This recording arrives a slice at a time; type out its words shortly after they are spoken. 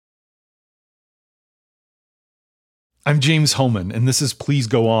I'm James Hohmann, and this is Please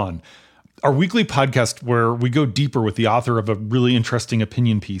Go On, our weekly podcast where we go deeper with the author of a really interesting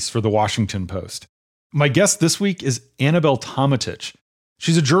opinion piece for the Washington Post. My guest this week is Annabelle Tomatich.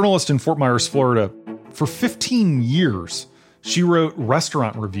 She's a journalist in Fort Myers, Florida. For 15 years, she wrote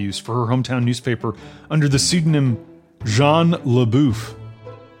restaurant reviews for her hometown newspaper under the pseudonym Jean LeBouf.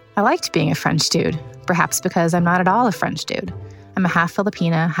 I liked being a French dude, perhaps because I'm not at all a French dude. I'm a half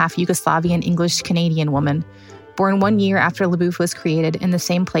Filipina, half Yugoslavian English-Canadian woman, born 1 year after LeBouf was created in the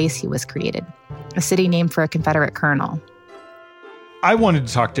same place he was created, a city named for a Confederate colonel. I wanted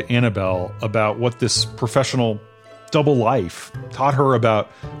to talk to Annabelle about what this professional double life taught her about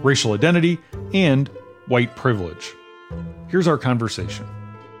racial identity and white privilege. Here's our conversation.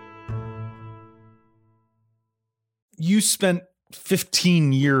 You spent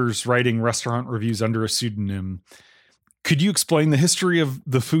 15 years writing restaurant reviews under a pseudonym. Could you explain the history of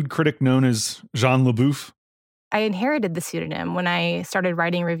the food critic known as Jean LeBouf? I inherited the pseudonym when I started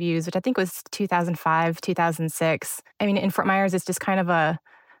writing reviews, which I think was 2005, 2006. I mean, in Fort Myers, it's just kind of a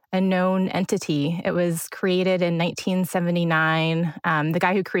known entity. It was created in 1979. The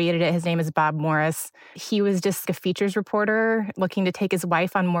guy who created it, his name is Bob Morris. He was just a features reporter looking to take his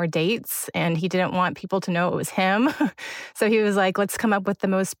wife on more dates, and he didn't want people to know it was him. So he was like, let's come up with the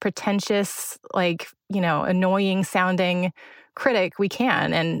most pretentious, annoying sounding critic we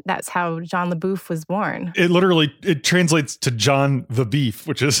can, and that's how Jean LeBouf was born. It translates to John the Beef,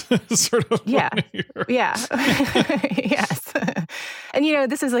 which is sort of yes. And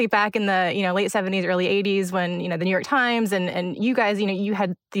this is like back in the late 70s, early 80s when the New York Times and you guys you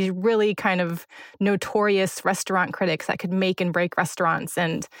had these really kind of notorious restaurant critics that could make and break restaurants,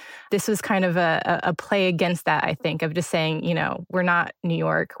 and this was kind of a play against that, I think, of just saying we're not New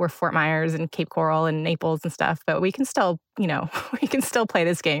York, we're Fort Myers and Cape Coral and Naples and stuff, but we can still we can still play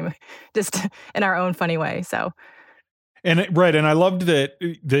this game just in our own funny way. So. And I loved that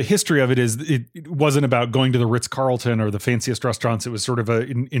the history of it is it wasn't about going to the Ritz-Carlton or the fanciest restaurants. It was sort of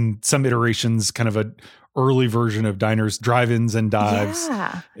in some iterations kind of a early version of diners, drive-ins and dives.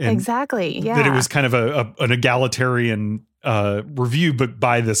 Yeah, and exactly. Yeah. That it was kind of an egalitarian review, but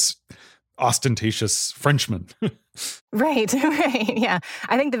by this ostentatious Frenchman. Right. Yeah.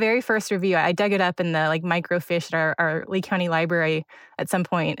 I think the very first review, I dug it up in the microfiche at our Lee County Library at some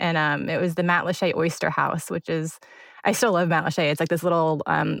point, and it was the Matlacha Oyster House, which is, I still love Matlacha. It's like this little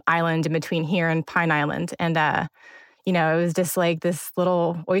island in between here and Pine Island, and it was just like this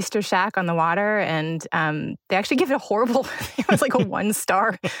little oyster shack on the water, and they actually give it a horrible, it was like a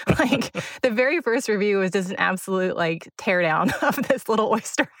 1-star. The very first review was just an absolute tear down of this little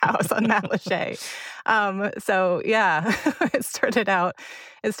oyster house on Matlacha. So yeah, it started out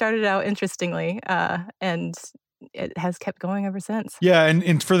interestingly, and it has kept going ever since. Yeah,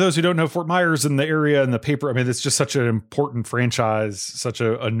 and for those who don't know, Fort Myers and the area and the paper, I mean, it's just such an important franchise, such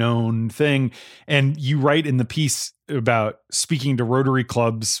a known thing. And you write in the piece about speaking to Rotary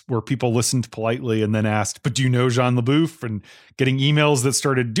clubs where people listened politely and then asked, but do you know Jean LeBouf? And getting emails that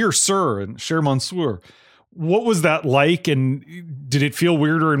started, Dear Sir and Cher Monsieur. What was that like? And did it feel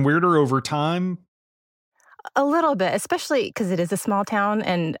weirder and weirder over time? A little bit, especially because it is a small town,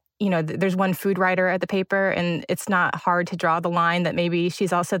 and there's one food writer at the paper, and it's not hard to draw the line that maybe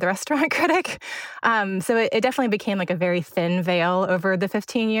she's also the restaurant critic. So it definitely became a very thin veil over the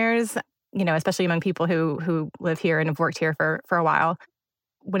 15 years, especially among people who live here and have worked here for a while.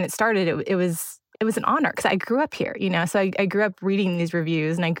 When it started, it was an honor because I grew up here, so I grew up reading these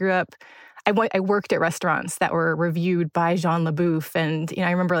reviews, and I worked at restaurants that were reviewed by Jean LeBouf, and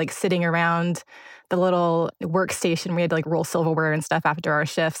I remember sitting around the little workstation. We had to roll silverware and stuff after our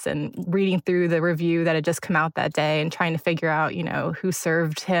shifts, and reading through the review that had just come out that day, and trying to figure out who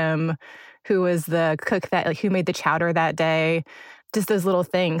served him, who was the cook that who made the chowder that day, just those little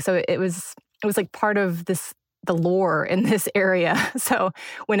things. So it was part of the lore in this area. So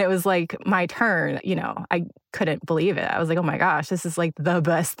when it was my turn, I couldn't believe it. I was like, oh my gosh, this is the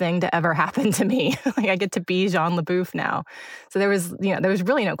best thing to ever happen to me. I get to be Jean LeBouf now. So there was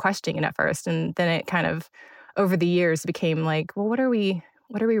really no questioning it at first. And then it kind of, over the years, became well, what are we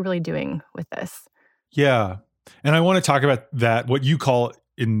really doing with this? Yeah. And I want to talk about that, what you call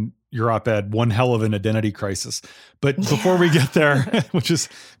in your op-ed, one hell of an identity crisis. But before we get there, which is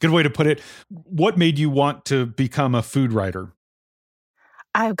a good way to put it, what made you want to become a food writer?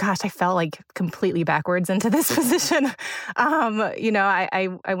 Oh gosh, I fell completely backwards into this position. I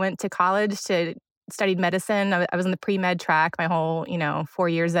went to college to studied medicine. I was in the pre-med track my whole 4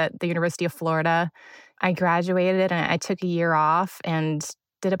 years at the University of Florida. I graduated and I took a year off, and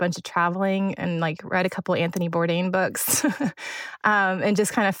did a bunch of traveling and like read a couple Anthony Bourdain books and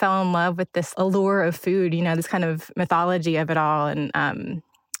just kind of fell in love with this allure of food, this kind of mythology of it all. And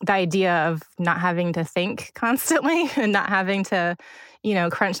the idea of not having to think constantly and not having to,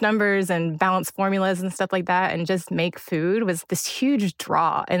 crunch numbers and balance formulas and stuff like that and just make food was this huge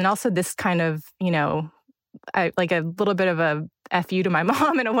draw. And also this kind of, like a little bit of a F you to my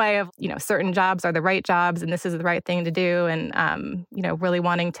mom in a way of, certain jobs are the right jobs and this is the right thing to do. And, really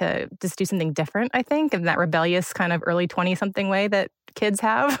wanting to just do something different, I think, in that rebellious kind of early 20-something way that kids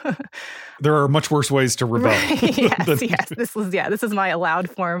have. There are much worse ways to rebel. Right. Yes. This is my allowed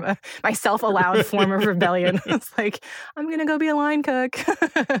form, my self-allowed form of rebellion. It's like, I'm going to go be a line cook.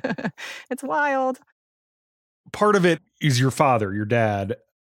 It's wild. Part of it is your father, your dad.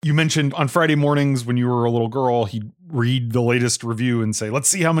 You mentioned on Friday mornings when you were a little girl, he'd read the latest review and say, let's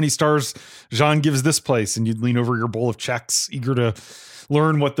see how many stars Jean gives this place. And you'd lean over your bowl of checks, eager to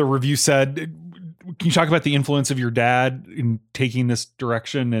learn what the review said. Can you talk about the influence of your dad in taking this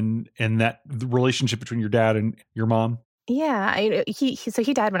direction and that the relationship between your dad and your mom? Yeah,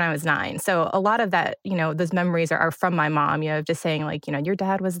 he died when I was 9. So a lot of that, those memories are from my mom, of just saying like, your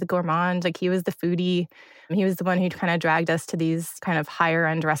dad was the gourmand, like he was the foodie. He was the one who kind of dragged us to these kind of higher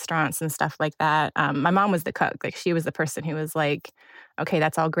end restaurants and stuff like that. My mom was the cook. Like she was the person who was like, okay,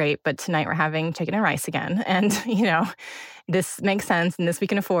 that's all great, but tonight we're having chicken and rice again. And, this makes sense and this we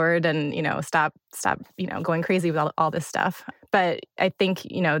can afford and, stop, going crazy with all this stuff. But I think,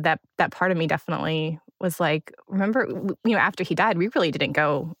 that part of me definitely was like, remember, after he died, we really didn't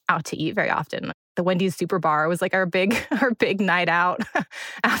go out to eat very often. The Wendy's Super Bar was like our big night out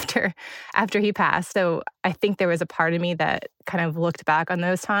after he passed. So I think there was a part of me that kind of looked back on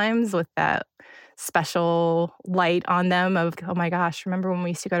those times with that special light on them of, oh my gosh, remember when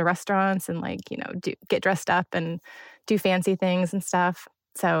we used to go to restaurants and like, get dressed up and do fancy things and stuff.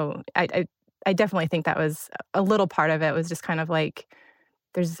 So I definitely think that was a little part of it, was just kind of like,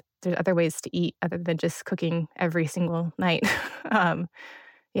 there's other ways to eat other than just cooking every single night.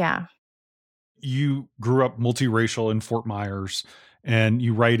 Yeah. You grew up multiracial in Fort Myers, and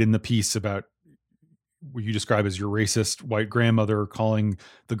you write in the piece about what you describe as your racist white grandmother calling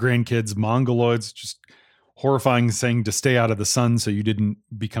the grandkids mongoloids, just horrifying, saying to stay out of the sun so you didn't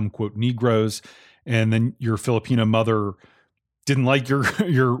become, quote, Negroes. And then your Filipino mother didn't like your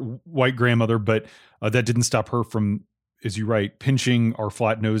white grandmother, but that didn't stop her from, as you write, pinching our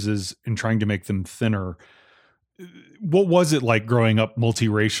flat noses and trying to make them thinner. What was it like growing up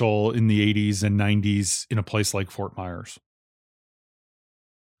multiracial in the 80s and 90s in a place like Fort Myers?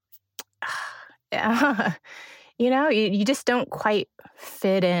 Yeah. You just don't quite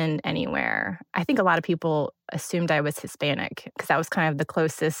fit in anywhere. I think a lot of people assumed I was Hispanic because that was kind of the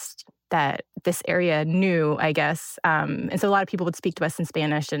closest that this area knew, I guess. And so a lot of people would speak to us in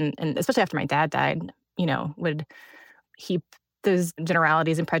Spanish, and especially after my dad died, would heap those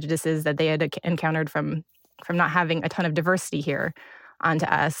generalities and prejudices that they had encountered from not having a ton of diversity here onto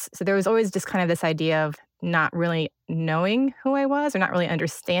us. So there was always just kind of this idea of not really knowing who I was or not really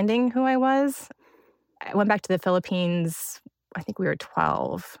understanding who I was. I went back to the Philippines, I think we were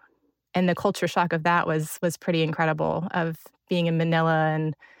 12. And the culture shock of that was pretty incredible, of being in Manila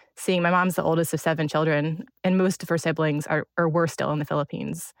and seeing my mom's the oldest of 7 children, and most of her siblings were still in the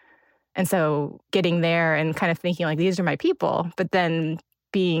Philippines. And so getting there and kind of thinking like, these are my people, but then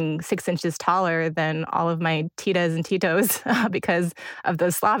being 6 inches taller than all of my titas and titos because of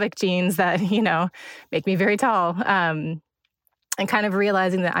those Slavic genes that, make me very tall. And kind of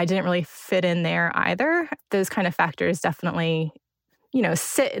realizing that I didn't really fit in there either. Those kind of factors definitely,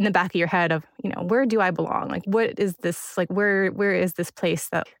 sit in the back of your head of, where do I belong? Like, what is this, like, where is this place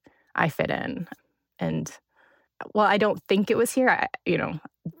that I fit in? And well, I don't think it was here.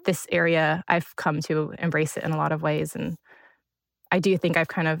 This area, I've come to embrace it in a lot of ways. And I do think I've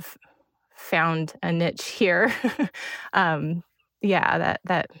kind of found a niche here.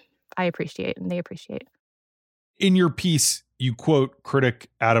 That I appreciate and they appreciate. In your piece, you quote critic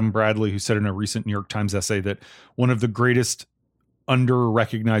Adam Bradley, who said in a recent New York Times essay that one of the greatest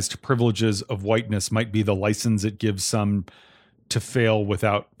under-recognized privileges of whiteness might be the license it gives some to fail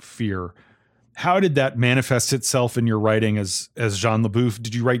without fear. How did that manifest itself in your writing as Jean LaBouffe?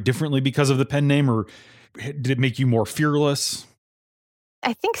 Did you write differently because of the pen name, or did it make you more fearless?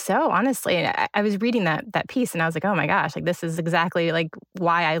 I think so, honestly. I was reading that piece and I was like, oh my gosh, like this is exactly like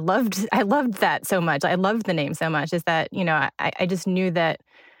why I loved that so much. I loved the name so much, is that, I just knew that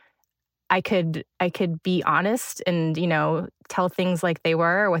I could be honest and, tell things like they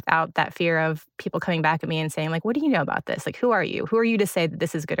were without that fear of people coming back at me and saying like, what do you know about this? Like, who are you? Who are you to say that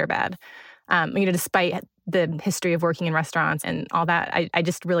this is good or bad? Despite the history of working in restaurants and all that, I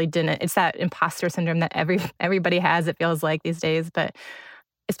just really didn't. It's that imposter syndrome that everybody has, it feels like these days. But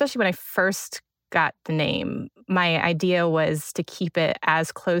especially when I first got the name, my idea was to keep it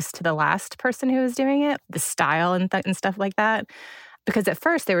as close to the last person who was doing it, the style and stuff like that. Because at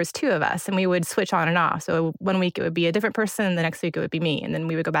first there was two of us and we would switch on and off. So one week it would be a different person, and the next week it would be me, and then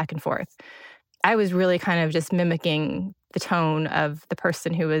we would go back and forth. I was really kind of just mimicking the tone of the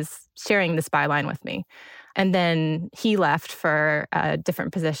person who was sharing this byline with me. And then he left for a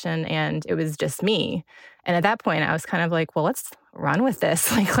different position and it was just me. And at that point I was kind of like, well, let's run with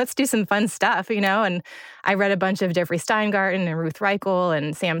this. Like, let's do some fun stuff, And I read a bunch of Jeffrey Steingarten and Ruth Reichel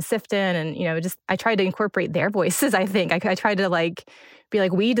and Sam Sifton. And, I tried to incorporate their voices, I think. I tried to be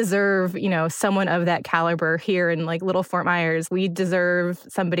like, we deserve, someone of that caliber here in Little Fort Myers. We deserve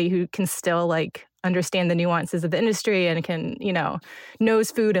somebody who can still understand the nuances of the industry and can,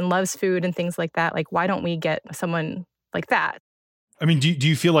 knows food and loves food and things like that. Why don't we get someone like that? I mean, do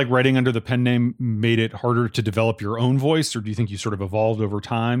you feel like writing under the pen name made it harder to develop your own voice, or do you think you sort of evolved over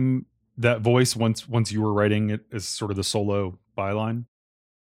time that voice once you were writing it as sort of the solo byline?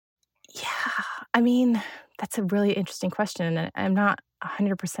 Yeah, I mean, that's a really interesting question, and I'm not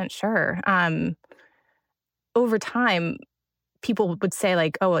 100% sure. Over time, people would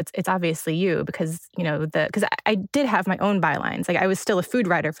say oh, it's obviously you because, because I did have my own bylines. I was still a food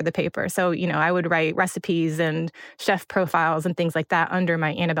writer for the paper. So, I would write recipes and chef profiles and things like that under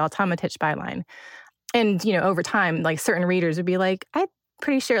my Annabelle Tomatich byline. And, over time, certain readers would be like, I'm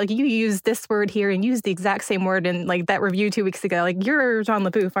pretty sure you used this word here and used the exact same word in that review 2 weeks ago. You're Jean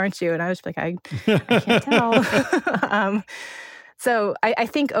LaBouffe, aren't you? And I was like, I can't tell. So I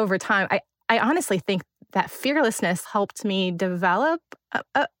think over time, I honestly think that fearlessness helped me develop,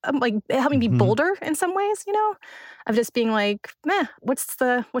 helped me be bolder in some ways, of just being what's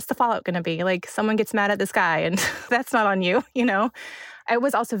the fallout going to be? Someone gets mad at this guy and that's not on you, I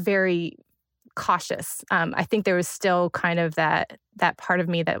was also very cautious. I think there was still kind of that part of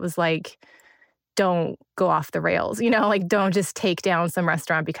me that was don't go off the rails, don't just take down some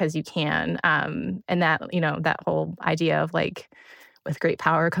restaurant because you can. And that, that whole idea of with great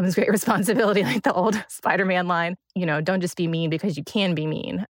power comes great responsibility, like the old Spider-Man line. Don't just be mean because you can be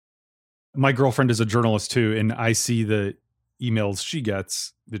mean. My girlfriend is a journalist too, and I see the emails she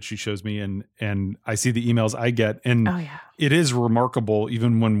gets that she shows me, and I see the emails I get. And It is remarkable,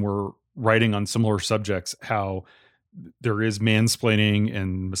 even when we're writing on similar subjects, how there is mansplaining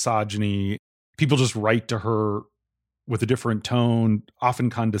and misogyny. People just write to her with a different tone,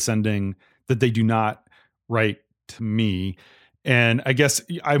 often condescending, that they do not write to me. And I guess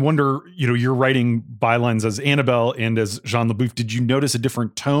I wonder, you're writing bylines as Annabelle and as Jean LaBouffe. Did you notice a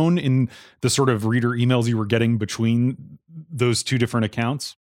different tone in the sort of reader emails you were getting between those two different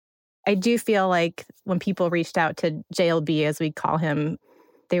accounts? I do feel like when people reached out to JLB, as we call him,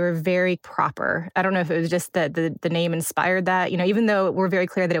 they were very proper. I don't know if it was just that the name inspired that, even though we're very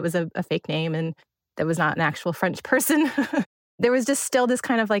clear that it was a fake name and that was not an actual French person. There was just still this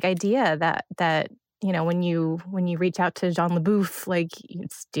kind of idea that when you reach out to Jean LaBouffe,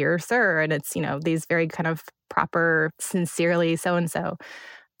 it's dear sir, and it's, these very kind of proper, sincerely so-and-so.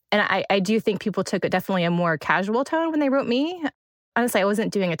 And I do think people took definitely a more casual tone when they wrote me. Honestly, I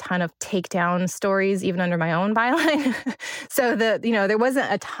wasn't doing a ton of takedown stories, even under my own byline. So there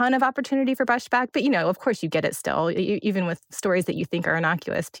wasn't a ton of opportunity for brushback, but of course you get it still. Even with stories that you think are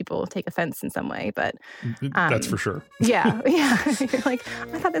innocuous, people take offense in some way. But that's for sure. Yeah. You're I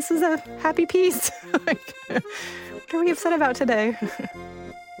thought this was a happy piece. What are we upset about today?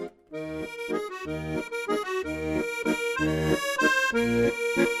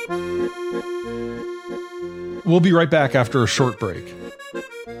 We'll be right back after a short break.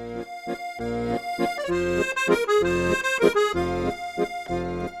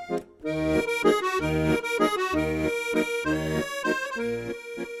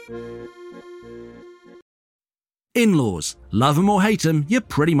 In-laws, love them or hate them, you're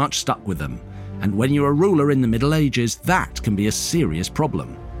pretty much stuck with them. And when you're a ruler in the Middle Ages, that can be a serious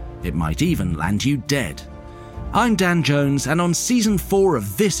problem. It might even land you dead. I'm Dan Jones, and on Season 4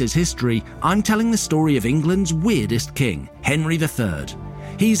 of This Is History, I'm telling the story of England's weirdest king, Henry III.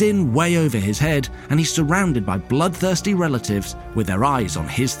 He's in way over his head, and he's surrounded by bloodthirsty relatives with their eyes on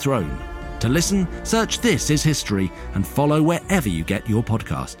his throne. To listen, search This Is History and follow wherever you get your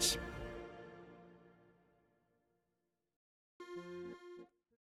podcasts.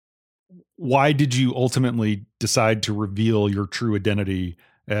 Why did you ultimately decide to reveal your true identity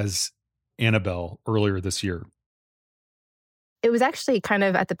as Annabelle earlier this year? It was actually kind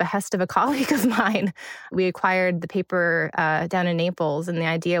of at the behest of a colleague of mine. We acquired the paper down in Naples, and the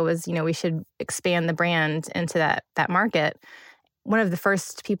idea was, we should expand the brand into that market. One of the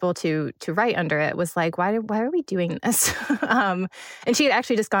first people to write under it was like, why are we doing this? And she had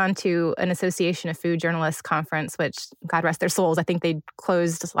actually just gone to an Association of Food Journalists conference, which, God rest their souls, I think they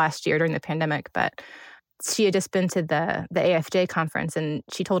closed last year during the pandemic, but she had just been to the AFJ conference, and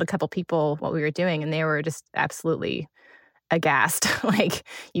she told a couple people what we were doing, and they were just absolutely aghast. Like,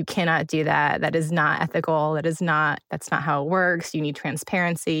 you cannot do that. That is not ethical. That's not how it works. You need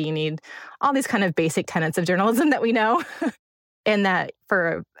transparency. You need all these kind of basic tenets of journalism that we know. And that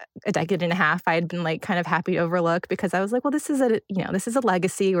for a decade and a half, I had been like kind of happy to overlook, because I was like, well, this is a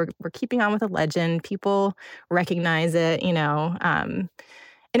legacy. We're keeping on with a legend. People recognize it, And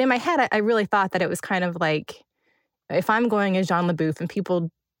in my head, I really thought that it was kind of like, if I'm going as Jean LaBouffe and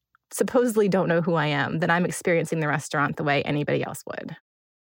people supposedly don't know who I am, then I'm experiencing the restaurant the way anybody else would.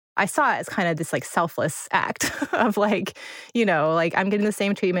 I saw it as kind of this like selfless act of like, I'm getting the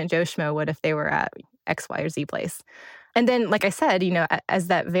same treatment Joe Schmo would if they were at X, Y, or Z place. And then, like I said, as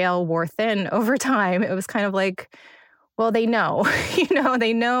that veil wore thin over time, it was kind of like, well, they know,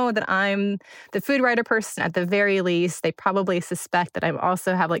 they know that I'm the food writer person at the very least. They probably suspect that I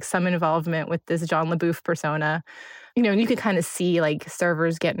also have like some involvement with this Jean LaBouffe persona. And you could kind of see like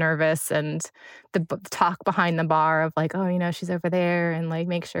servers get nervous, and the talk behind the bar of like, oh, she's over there, and like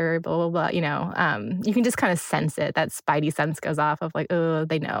make sure, blah, blah, blah, you can just kind of sense it. That spidey sense goes off of like, oh,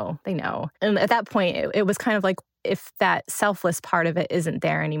 they know. And at that point, it was kind of like, if that selfless part of it isn't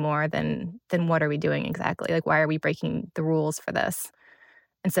there anymore, then what are we doing exactly? Like, why are we breaking the rules for this?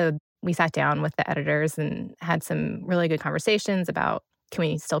 And so we sat down with the editors and had some really good conversations about, can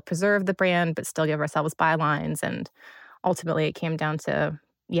we still preserve the brand but still give ourselves bylines? And ultimately it came down to,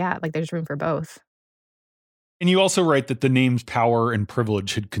 there's room for both. And you also write that the name's power and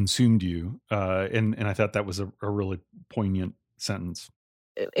privilege had consumed you. And I thought that was a really poignant sentence.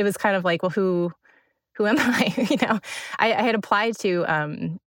 It was kind of like, well, who am I? I had applied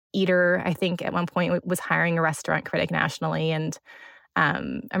to Eater, I think at one point was hiring a restaurant critic nationally. And I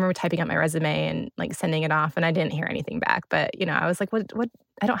remember typing up my resume and like sending it off, and I didn't hear anything back. But, I was like, what?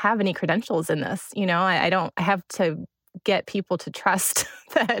 I don't have any credentials in this. I have to get people to trust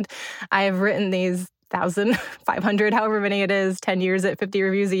that I have written these 1,500, however many it is, 10 years at 50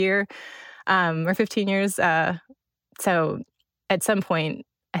 reviews a year, or 15 years. So at some point,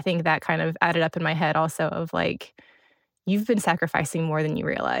 I think that kind of added up in my head also of like, you've been sacrificing more than you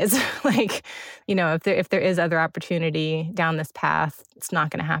realize. Like, if there is other opportunity down this path, it's not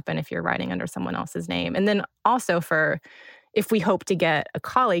going to happen if you're writing under someone else's name. And then also if we hope to get a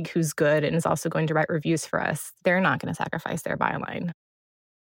colleague who's good and is also going to write reviews for us, they're not going to sacrifice their byline.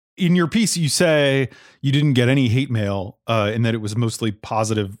 In your piece, you say you didn't get any hate mail and that it was mostly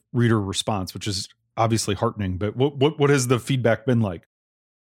positive reader response, which is obviously heartening. But what has the feedback been like?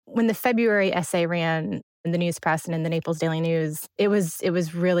 When the February essay ran in the News Press and in the Naples Daily News, it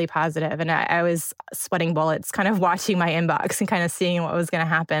was really positive. And I was sweating bullets kind of watching my inbox and kind of seeing what was going to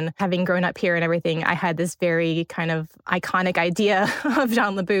happen. Having grown up here and everything, I had this very kind of iconic idea of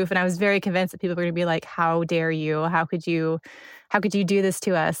Jean LaBouffe. And I was very convinced that people were going to be like, how dare you? How could you do this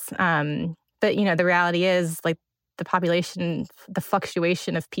to us? But, the reality is like the population, the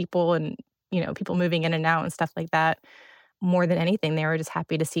fluctuation of people and, people moving in and out and stuff like that, more than anything, they were just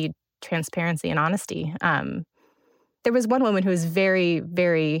happy to see transparency and honesty. There was one woman who was very,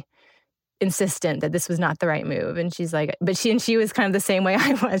 very insistent that this was not the right move. And she's like, she was kind of the same way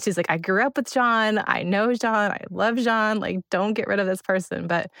I was. She's like, I grew up with Jean. I know Jean. I love Jean. Like, don't get rid of this person.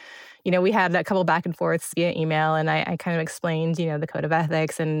 But, we had a couple back and forths via email, and I kind of explained, the code of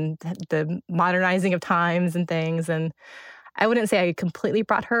ethics and the modernizing of times and things. And I wouldn't say I completely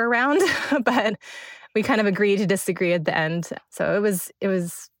brought her around, but we kind of agreed to disagree at the end. So it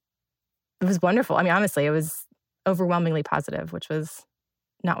was wonderful. I mean, honestly, it was overwhelmingly positive, which was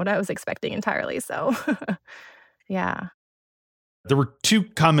not what I was expecting entirely. So, yeah. There were two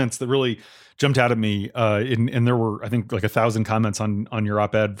comments that really jumped out at me, and there were, I think, like 1,000 comments on your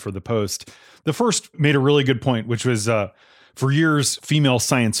op-ed for the Post. The first made a really good point, which was, for years, female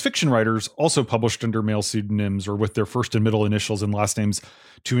science fiction writers also published under male pseudonyms or with their first and middle initials and last names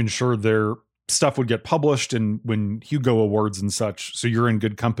to ensure their stuff would get published and win Hugo Awards and such. So you're in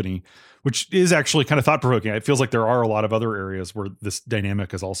good company, which is actually kind of thought-provoking. It feels like there are a lot of other areas where this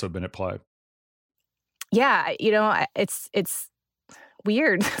dynamic has also been at play. Yeah, it's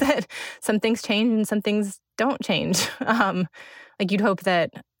weird that some things change and some things don't change. Like, you'd hope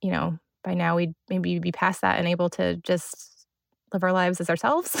that, by now we'd maybe be past that and able to just live our lives as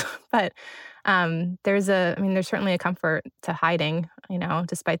ourselves. But there's certainly a comfort to hiding,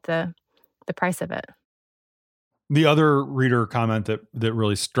 despite the price of it. The other reader comment that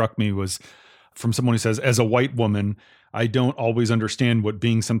really struck me was from someone who says, as a white woman, I don't always understand what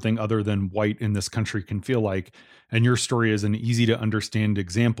being something other than white in this country can feel like. And your story is an easy to understand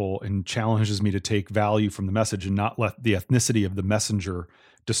example and challenges me to take value from the message and not let the ethnicity of the messenger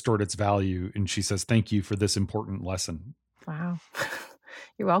distort its value. And she says, thank you for this important lesson. Wow.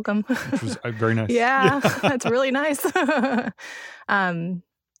 You're welcome. Which was very nice. Yeah, that's really nice. I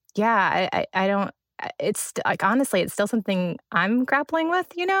don't, it's like, honestly, it's still something I'm grappling with,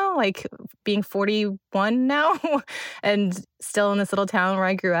 like being 41 now and still in this little town where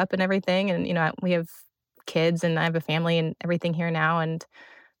I grew up and everything. And, we have kids and I have a family and everything here now. And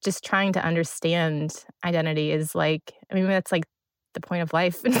just trying to understand identity is that's like the point of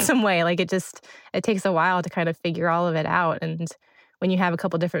life in some way. Like it takes a while to kind of figure all of it out. And when you have a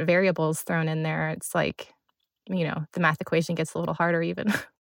couple different variables thrown in there, it's like, the math equation gets a little harder even.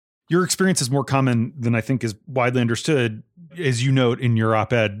 Your experience is more common than I think is widely understood. As you note in your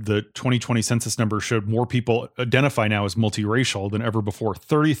op-ed, the 2020 census numbers showed more people identify now as multiracial than ever before,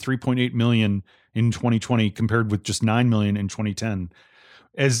 33.8 million in 2020 compared with just 9 million in 2010.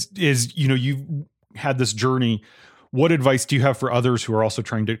 As you've had this journey, what advice do you have for others who are also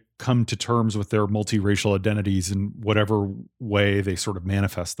trying to come to terms with their multiracial identities in whatever way they sort of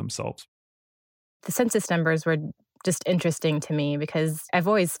manifest themselves? The census numbers were just interesting to me because I've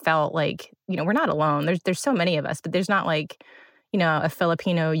always felt like, we're not alone. There's so many of us, but there's not like, a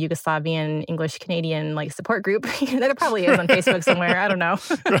Filipino, Yugoslavian, English, Canadian support group. There probably is on Facebook somewhere. I don't know.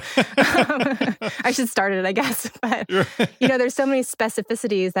 I should start it, I guess. But, there's so many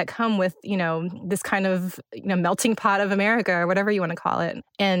specificities that come with, this kind of, melting pot of America or whatever you want to call it.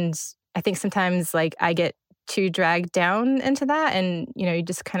 And I think sometimes I get too dragged down into that. And, you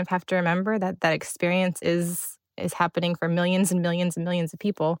just kind of have to remember that experience is happening for millions and millions and millions of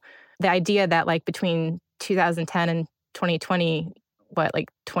people. The idea that between 2010 and 2020,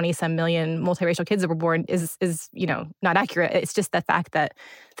 20-some million multiracial kids that were born is not accurate. It's just the fact that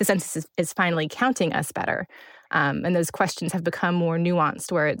the census is finally counting us better. And those questions have become more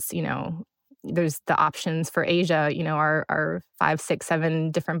nuanced where it's, there's the options for Asia, our 5, 6,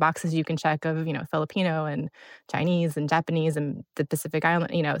 7 different boxes you can check of, Filipino and Chinese and Japanese and the Pacific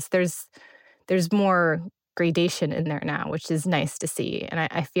Island, so there's more gradation in there now, which is nice to see. And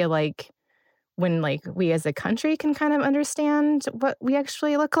I feel like when we as a country can kind of understand what we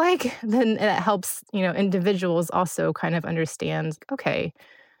actually look like, then it helps, individuals also kind of understand, okay,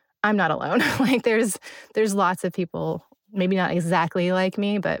 I'm not alone. There's lots of people, maybe not exactly like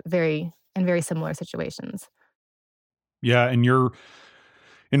me, but very similar situations. Yeah. And you're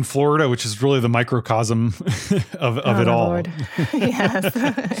in Florida, which is really the microcosm of it all. Lord. Yes.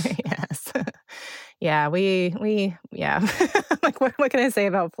 Yes. Yeah, we what can I say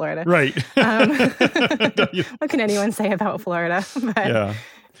about Florida? Right. What can anyone say about Florida? But,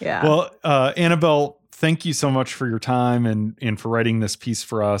 yeah. Well, Annabelle, thank you so much for your time and for writing this piece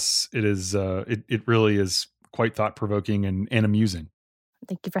for us. It is it really is quite thought-provoking and amusing.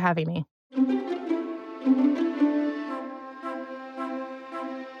 Thank you for having me.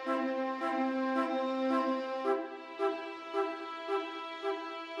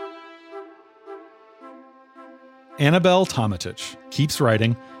 Annabelle Tomatich keeps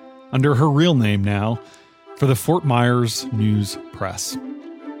writing, under her real name now, for the Fort Myers News Press.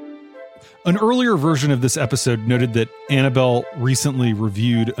 An earlier version of this episode noted that Annabelle recently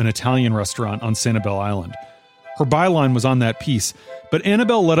reviewed an Italian restaurant on Sanibel Island. Her byline was on that piece, but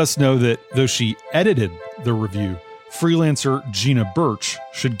Annabelle let us know that though she edited the review, freelancer Gina Birch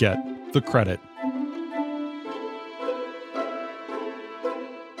should get the credit.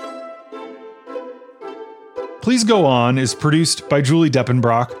 Please Go On is produced by Julie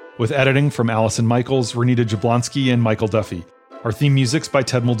Deppenbrock, with editing from Allison Michaels, Renita Jablonski, and Michael Duffy. Our theme music's by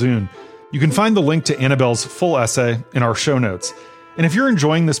Ted Muldoon. You can find the link to Annabelle's full essay in our show notes. And if you're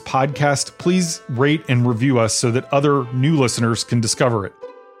enjoying this podcast, please rate and review us so that other new listeners can discover it.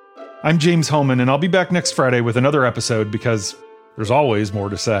 I'm James Hohmann, and I'll be back next Friday with another episode because there's always more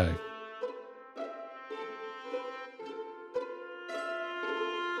to say.